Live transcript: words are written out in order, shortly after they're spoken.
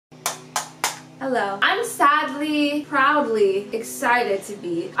Hello. I'm sadly, proudly excited to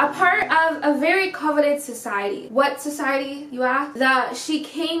be a part of a very coveted society. What society, you ask? The She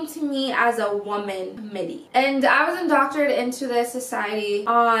Came to Me as a Woman committee. And I was inducted into this society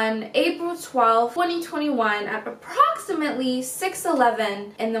on April 12, 2021 at approximately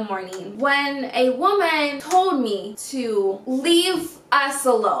 6:11 in the morning when a woman told me to leave us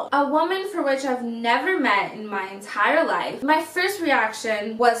alone. A woman for which I've never met in my entire life. My first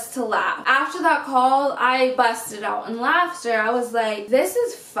reaction was to laugh. After that call, I busted out in laughter. I was like, this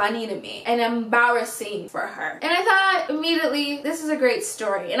is funny to me and embarrassing for her. And I thought immediately, this is a great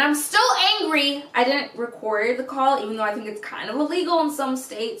story. And I'm still angry I didn't record the call, even though I think it's kind of illegal in some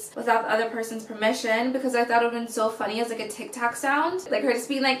states without the other person's permission, because I thought it would have been so funny as like a TikTok sound. Like her just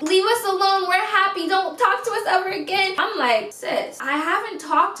being like, leave us alone, we're happy, don't talk to us ever again. I'm like, sis, I haven't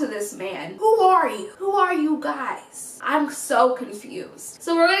talked to this man. Who are you? Who are you guys? I'm so confused.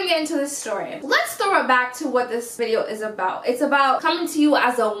 So we're gonna get into this story. Let's throw it back to what this video is about. It's about coming to you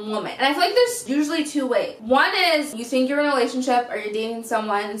as a woman. And I feel like there's usually two ways. One is you think you're in a relationship or you're dating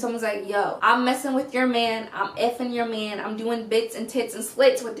someone and someone's like, yo, I'm messing with your man, I'm effing your man, I'm doing bits and tits and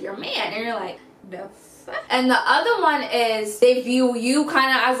slits with your man. And you're like, the and the other one is they view you kind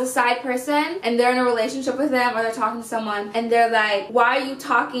of as a side person and they're in a relationship with them or they're talking to someone and they're like, why are you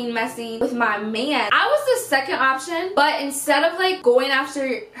talking messing with my man? I was the second option, but instead of like going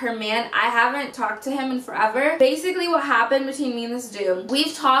after her man, I haven't talked to him in forever. Basically what happened between me and this dude,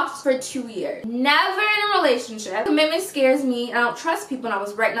 we've talked for 2 years. Never in a relationship. Commitment scares me. I don't trust people and I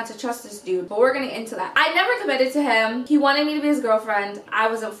was right not to trust this dude, but we're gonna get into that. I never committed to him. He wanted me to be his girlfriend. I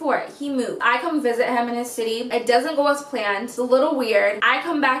wasn't for it. He moved. I come visit him in his city. It doesn't go as planned. It's a little weird. I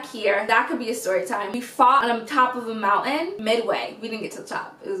come back here. That could be a story time. We fought on the top of a mountain midway. We didn't get to the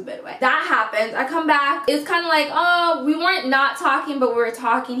top. It was midway. That happened. I come back. It's kind of like, oh, we weren't not talking, but we were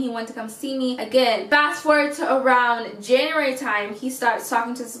talking. He went to come see me again. Fast forward to around January time. He starts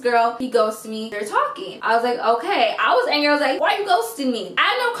talking to this girl. He goes to me. They're talking. I was like, okay. I was angry. I was like, why are you ghosting me? I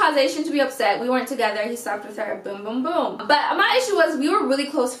had no causation to be upset. We weren't together. He slept with her. Boom, boom, boom. But my issue was we were really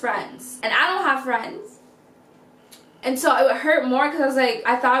close friends. And I don't have friends. And so it would hurt more because I was like,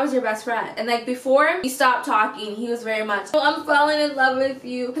 I thought I was your best friend. And like before we stopped talking, he was very much, oh, I'm falling in love with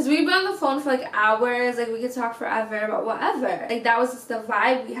you. Because we'd be on the phone for like hours, like we could talk forever about whatever. Like that was just the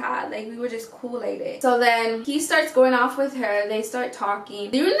vibe we had. Like we were just Kool-Aided. So then he starts going off with her. They start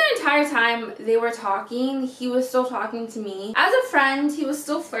talking. During the entire time they were talking, he was still talking to me. As a friend, he was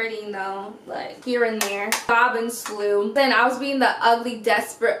still flirting though, like here and there. Bob and slew. Then I was being the ugly,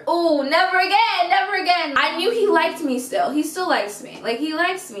 desperate, oh, never again, never again. I knew he liked me still. He still likes me. Like he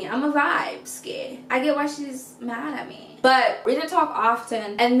likes me. I'm a vibe. Scared. I get why she's mad at me. But we didn't talk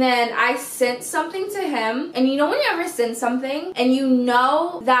often. And then I sent something to him. And you know when you ever send something and you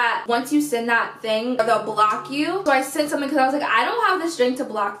know that once you send that thing, they'll block you? So I sent something because I was like, I don't have the strength to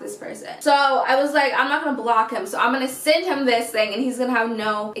block this person. So I was like, I'm not going to block him. So I'm going to send him this thing and he's going to have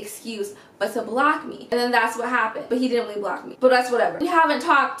no excuse but to block me. And then that's what happened. But he didn't really block me. But that's whatever. We haven't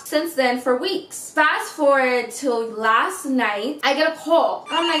talked since then for weeks. Fast forward till last night, I get a call.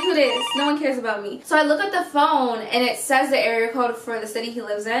 I'm like, who this? No one cares about me. So I look at the phone and it says the area code for the city he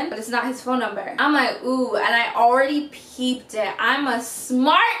lives in, but it's not his phone number. I'm like, ooh, and I already peeped it. I'm a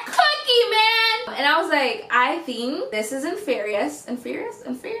smart cookie, man. And I was like, I think this is infurious.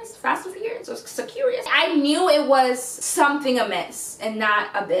 Fast and Furious, or so curious. I knew it was something amiss and not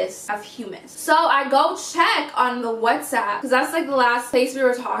abyss of humans. So I go check on the WhatsApp because that's like the last place we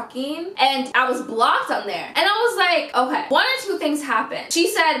were talking and I was blocked on there. And I was like, okay, one or two things happened. She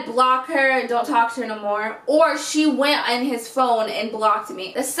said block her and don't talk to her no more, or she went on his phone and blocked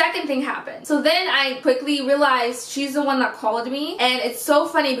me. The second thing happened. So then I quickly realized she's the one that called me, and it's so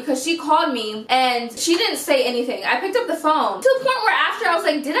funny because she called me and she didn't say anything. I picked up the phone to the point where after I was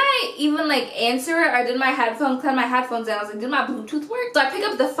like, did I even like answer it, or did my headphones, cut my headphones in? I was like, did my Bluetooth work? So I pick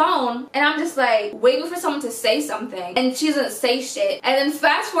up the phone and I'm just like waiting for someone to say something and she doesn't say shit. And then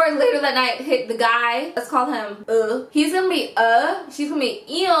fast forward later that night, hit the guy, let's call him he's gonna be she's gonna be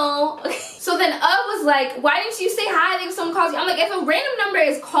ew. So then was like, why didn't you say hi? I think someone calls you. I'm like, if a random number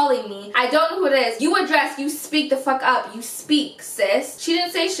is calling me, I don't know who it is, you address, you speak the fuck up, you speak, sis. She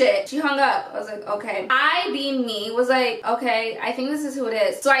didn't say shit. She hung up. I was like, okay. I, being me, was like, okay, I think this is who it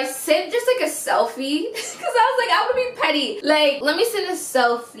is. So I sent just like a selfie because I was like, I would be petty. Like, let me send a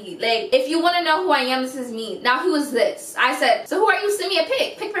selfie. Like, if you want to know who I am, this is me. Now, who is this? I said, so who are you? Send me a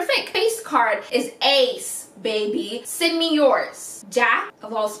pic. Pic perfect. Face card is ace, baby. Send me yours. Jack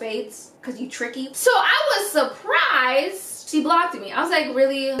of all spades, because you tricky. So I was surprised She blocked me. I was like,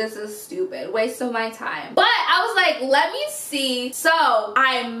 really? This is stupid. Waste of my time. But I was like, let me see. So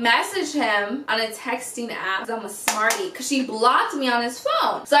I messaged him on a texting app. I'm a smarty because she blocked me on his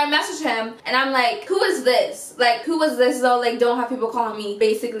phone. So I messaged him and I'm like, who is this? Like, who was this though? Like, don't have people calling me.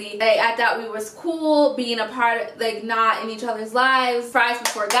 Basically, like, I thought we was cool being a part of, like, not in each other's lives. Fries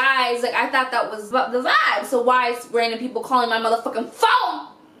before guys. Like, I thought that was the vibe. So why is random people calling my motherfucking phone?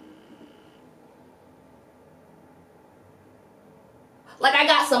 Like I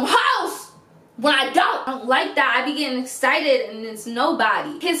got some house when I don't like that. I be getting excited and it's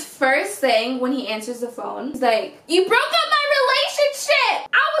nobody. His first thing when he answers the phone, he's like, you broke up my relationship.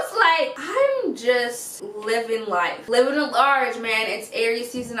 I was like, I'm just living life. Living at large, man. It's Aries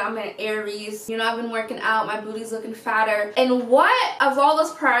season. I'm in Aries. You know, I've been working out. My booty's looking fatter. And what of all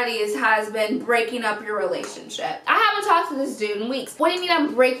those priorities has been breaking up your relationship? I haven't talked to this dude in weeks. What do you mean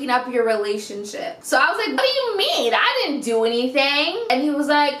I'm breaking up your relationship? So I was like, what do you mean? I didn't do anything. And he was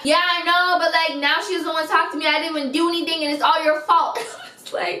like, yeah, I know, but like now she doesn't want to talk to me. I didn't even do anything and it's all your fault.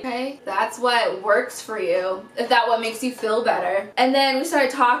 Like, okay, that's what works for you, if that what makes you feel better. And then we started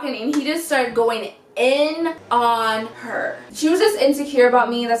talking and he just started going in on her. She was just insecure about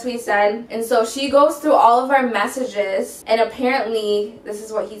me, that's what he said. And so she goes through all of our messages and apparently, this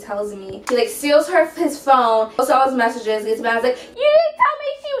is what he tells me, he like steals his phone, goes to all his messages, gets mad, like, you didn't tell me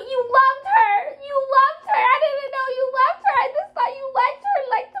you loved her. You loved her. I didn't know you loved her. I just thought you liked her and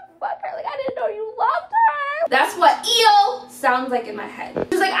liked to fuck her. Like, I didn't know you loved her. That's what EO sounds like in my head.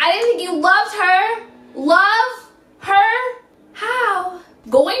 She was like, I didn't think you loved her. Love her? How?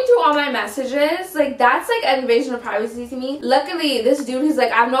 Going through all my messages, like, that's like an invasion of privacy to me. Luckily, this dude, he's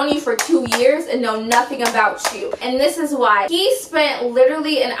like, I've known you for 2 years and know nothing about you. And this is why. He spent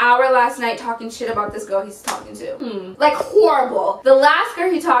literally an hour last night talking shit about this girl he's talking to. Like, horrible. The last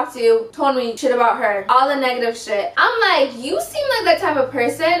girl he talked to told me shit about her. All the negative shit. I'm like, you seem like that type of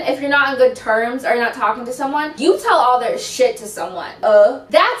person, if you're not on good terms or you're not talking to someone, you tell all their shit to someone.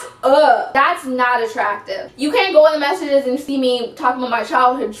 That's not attractive. You can't go in the messages and see me talking about my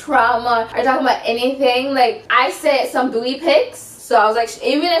childhood trauma or talking about anything. Like, I sent some booty pics, so I was like,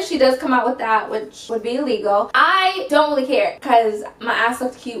 even if she does come out with that, which would be illegal, I don't really care because my ass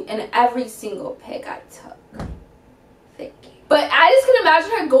looked cute in every single pic I took. Thank you. But I just can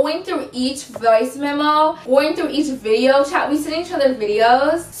imagine her going through each voice memo, going through each video chat. We sent each other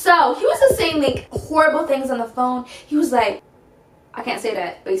videos. So he was just saying like horrible things on the phone. He was like, I can't say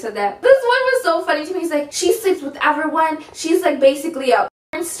that, but he said that. This one was so funny to me. He's like, she sleeps with everyone. She's like basically a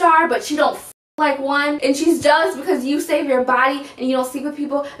porn star, but she don't like one. And she's jealous because you save your body and you don't sleep with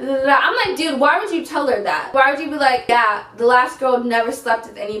people. I'm like, dude, why would you tell her that? Why would you be like, yeah, the last girl never slept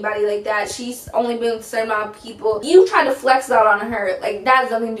with anybody like that. She's only been with a certain amount of people. You try to flex that on her. Like, that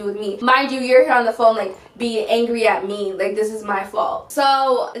has nothing to do with me. Mind you, you're here on the phone like being angry at me, like this is my fault.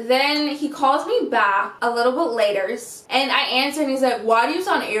 So then he calls me back a little bit later and I answer and he's like, why do you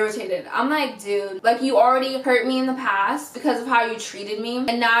sound irritated? I'm like, dude, like you already hurt me in the past because of how you treated me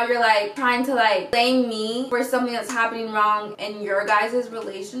and now you're like trying to like blame me for something that's happening wrong in your guys'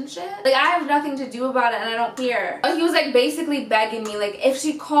 relationship. Like, I have nothing to do about it and I don't care. But he was like basically begging me, like, if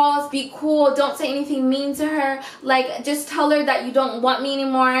she calls, be cool, don't say anything mean to her, like just tell her that you don't want me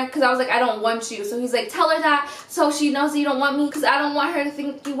anymore, because I was like, I don't want you. So he's like, tell her that so she knows that you don't want me, because I don't want her to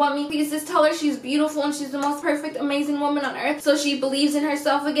think you want me. Please just tell her she's beautiful and she's the most perfect, amazing woman on earth, so she believes in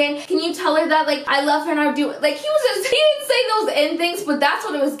herself again. Can you tell her that, like, I love her and I do it? Like, he didn't say those end things, but that's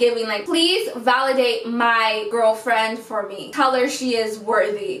what it was giving. Like, please validate my girlfriend for me. Tell her she is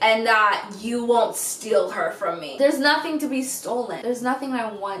worthy and that you won't steal her from me. There's nothing to be stolen. There's nothing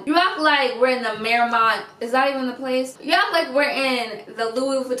I want. You act like we're in the Marymount. Is that even the place? You act like we're in the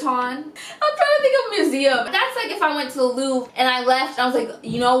Louis Vuitton. I'm trying to think of a museum. That's like if I went to the Louvre and I left and I was like,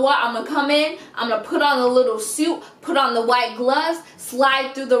 you know what? I'm gonna come in, I'm gonna put on a little suit, put on the white gloves,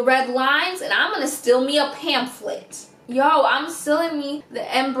 slide through the red lines, and I'm gonna steal me a pamphlet. Yo, I'm stealing me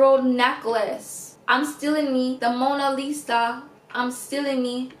the emerald necklace. I'm stealing me the Mona Lisa. I'm stealing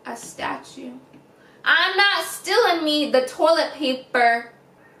me a statue. I'm not stealing me the toilet paper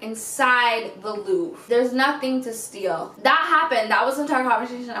inside the Louvre. There's nothing to steal. That happened. That was the entire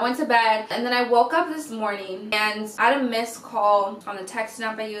conversation. I went to bed and then I woke up this morning and I had a missed call on the text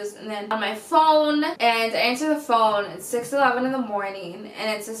app I used and then on my phone, and I answer the phone. It's 6:11 in the morning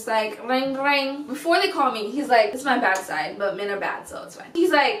and it's just like ring ring. Before they call me, he's like, it's my bad side, but men are bad, so it's fine. He's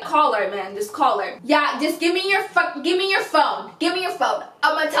like, call her, man, just call her. Yeah, just give me your phone. Give me your phone.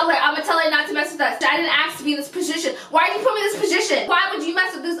 I'm gonna tell her not to mess with us. I didn't ask to be in this position. Why did you put me in this position? Why would you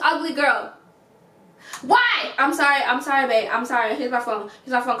mess with this ugly girl? Why? I'm sorry, babe. I'm sorry. Here's my phone.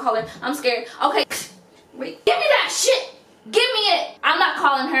 Call her. I'm scared. Okay. Wait. Give me that shit. Give me it. I'm not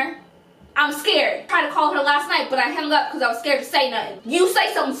calling her. I'm scared. I tried to call her last night, but I hung up because I was scared to say nothing. You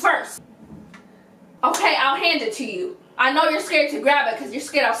say something first. Okay, I'll hand it to you. I know you're scared to grab it because you're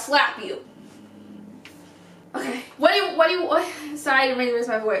scared I'll slap you. Okay. What? Sorry, I didn't really raise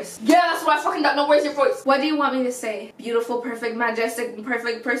my voice. Yeah, that's what I fucking don't know. Where's your voice? What do you want me to say? Beautiful, perfect, majestic,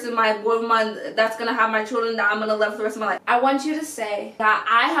 perfect person, my woman that's gonna have my children that I'm gonna love for the rest of my life. I want you to say that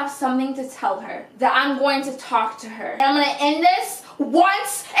I have something to tell her. That I'm going to talk to her. And I'm gonna end this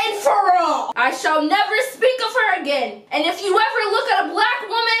once and for all. I shall never speak of her again. And if you ever look at a black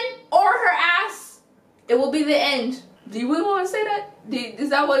woman or her ass, it will be the end. Do you really want to say that? Is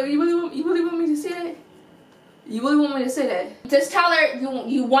that what you really want me to say that? You really want me to say that? Just tell her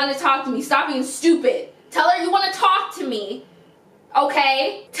you want to talk to me. Stop being stupid. Tell her you want to talk to me.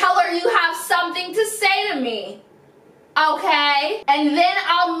 Okay? Tell her you have something to say to me. Okay? And then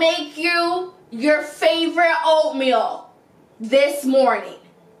I'll make you your favorite oatmeal this morning.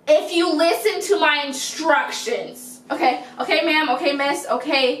 If you listen to my instructions. Okay? Okay, ma'am. Okay, miss.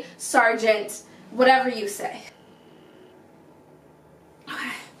 Okay, sergeant. Whatever you say.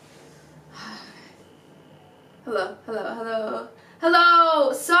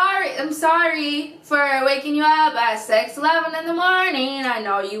 Hello. Sorry, I'm sorry for waking you up at 6:11 in the morning. I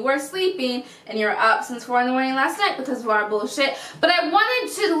know you were sleeping and you were up since 4 in the morning last night because of our bullshit. But I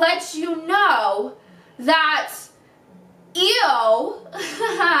wanted to let you know that EO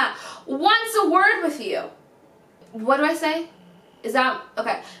wants a word with you. What do I say? Is that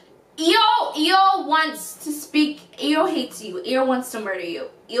okay? EO wants to speak. EO hates you. EO wants to murder you.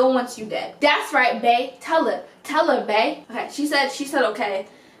 EO wants you dead. That's right, bae. Tell her, bae. Okay, she said okay.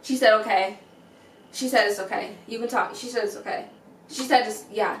 She said okay. She said it's okay. You can talk. She said it's okay. She said just,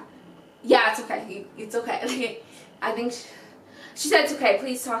 yeah, it's okay. It's okay. I think she said it's okay.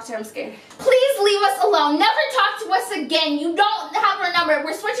 Please talk to her. I'm scared. Please leave us alone. Never talk to us again. You don't have our number.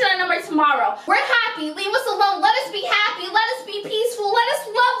 We're switching our number tomorrow. We're happy. Leave us alone. Let us be happy. Let us be peaceful. Let us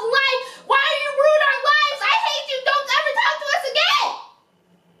love life. Why do you ruin our lives? I hate you. Don't ever talk to us again.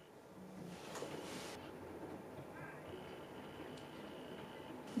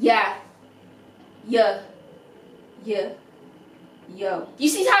 Yo. You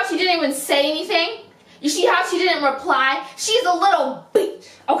see how she didn't even say anything? You see how she didn't reply? She's a little bitch,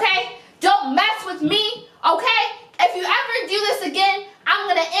 okay? Don't mess with me, okay? If you ever do this again, I'm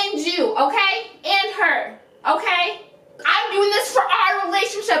gonna end you, okay? And her, okay? I'm doing this for our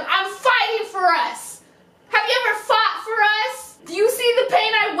relationship. I'm fighting for us. Have you ever fought for us? Do you see the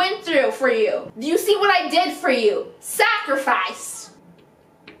pain I went through for you? Do you see what I did for you? Sacrifice.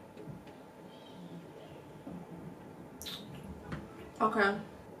 Okay.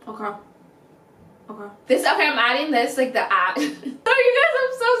 I'm adding this, like the add. Sorry, you guys,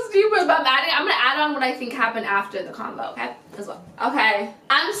 I'm so stupid, but I'm gonna add on what I think happened after the combo, okay? As well. Okay.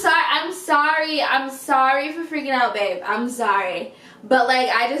 I'm sorry for freaking out, babe. I'm sorry. But, like,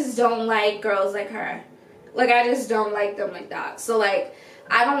 I just don't like girls like her. Like, I just don't like them like that. So, like,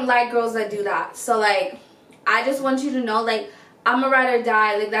 I don't like girls that do that. So, like, I just want you to know, like, I'm a ride or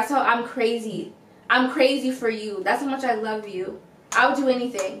die. Like, that's how I'm crazy. I'm crazy for you. That's how much I love you. I would do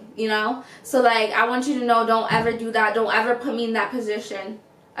anything, you know? So, like, I want you to know, don't ever do that. Don't ever put me in that position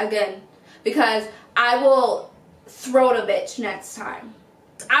again. Because I will throw the bitch next time.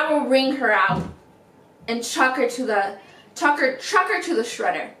 I will wring her out and chuck her to the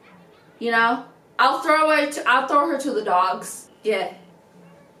shredder. You know? I'll throw her to the dogs. Yeah.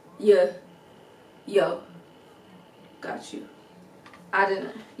 Yo. Got you.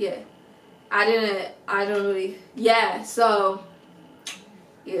 So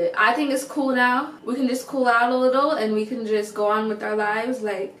yeah, I think it's cool now. We can just cool out a little and we can just go on with our lives.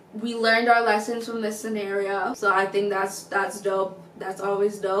 Like, we learned our lessons from this scenario. So I think that's dope. That's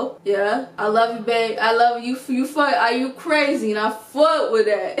always dope. Yeah. I love you, babe. I love you. Are you crazy? And I fuck with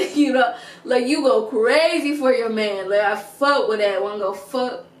that. You know, like, you go crazy for your man. Like, I fuck with that. One go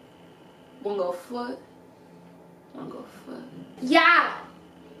fuck. Yeah.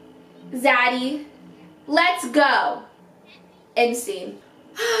 Zaddy. Let's go. End scene.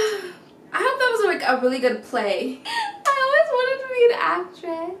 I hope that was like a really good play. I always wanted to be an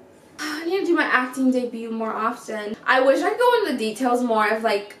actress. I need to do my acting debut more often. I wish I could go into the details more of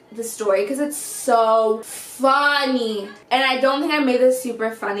like the story because it's so funny. And I don't think I made this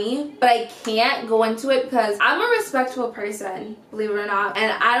super funny, but I can't go into it because I'm a respectful person, believe it or not.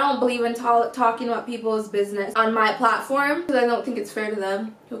 And I don't believe in talking about people's business on my platform because I don't think it's fair to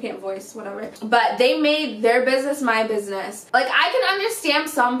them who can't voice, whatever. But they made their business my business. Like, I can understand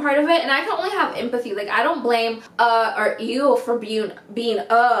some part of it and I can only have empathy. Like, I don't blame or ew for being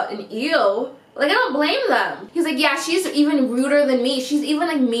an ew. Like, I don't blame them. He's like, yeah, she's even ruder than me. She's even,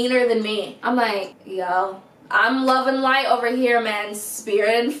 like, meaner than me. I'm like, yo, I'm love and light over here, man.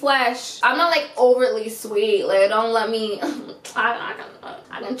 Spirit and flesh. I'm not, like, overtly sweet. Like, don't let me...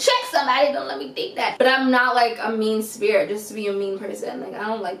 I can check somebody. Don't let me think that. But I'm not, like, a mean spirit just to be a mean person. Like, I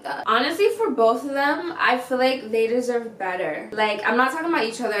don't like that. Honestly, for both of them, I feel like they deserve better. Like, I'm not talking about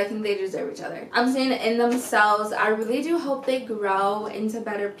each other. I think they deserve each other. I'm saying in themselves, I really do hope they grow into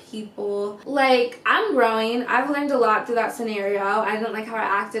better people. Like, I'm growing. I've learned a lot through that scenario. I didn't like how I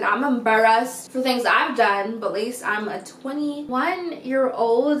acted. I'm embarrassed for things I've done, but at least I'm a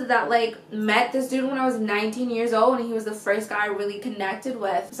 21-year-old that, like, met this dude when I was 19 years old, and he was the first guy I really connected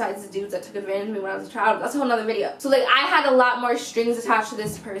with, besides the dudes that took advantage of me when I was a child. That's a whole nother video. So, like, I had a lot more strings attached to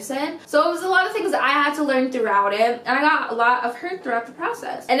this person. So it was a lot of things that I had to learn throughout it, and I got a lot of hurt throughout the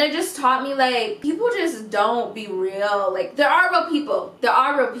process. And it just taught me, like, people just don't be real. Like, there are real people. There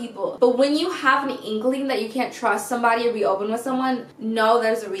are real people. But when you have an inkling that you can't trust somebody or be open with someone, no,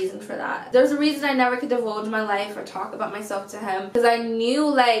 there's a reason for that. There's a reason I never could divulge my life or talk about myself to him, because I knew,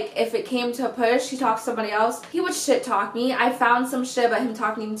 like, if it came to a push, he talked to somebody else, he would shit talk me. I found some shit about him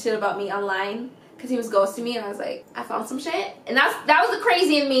talking shit about me online because he was ghosting me, and I was like, I found some shit. And that was the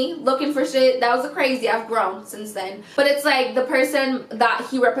crazy in me, looking for shit. That was the crazy. I've grown since then. But it's like the person that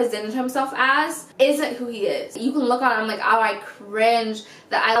he represented himself as isn't who he is. You can look on him like, oh, I cringe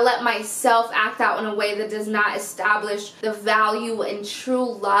that I let myself act out in a way that does not establish the value and true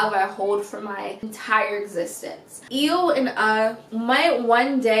love I hold for my entire existence. Ew and might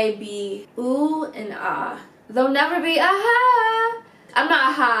one day be ooh and They'll never be aha. I'm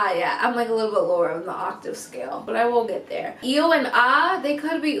not aha yet. I'm like a little bit lower on the octave scale, but I will get there. Ew and they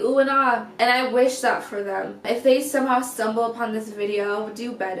could be ooh and and I wish that for them. If they somehow stumble upon this video,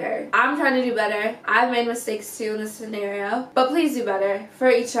 do better. I'm trying to do better. I've made mistakes too in this scenario, but please do better for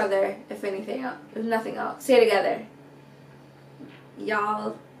each other, if anything else, if nothing else. Say it together.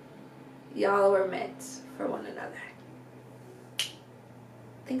 Y'all were meant for one another.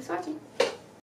 Thanks for watching.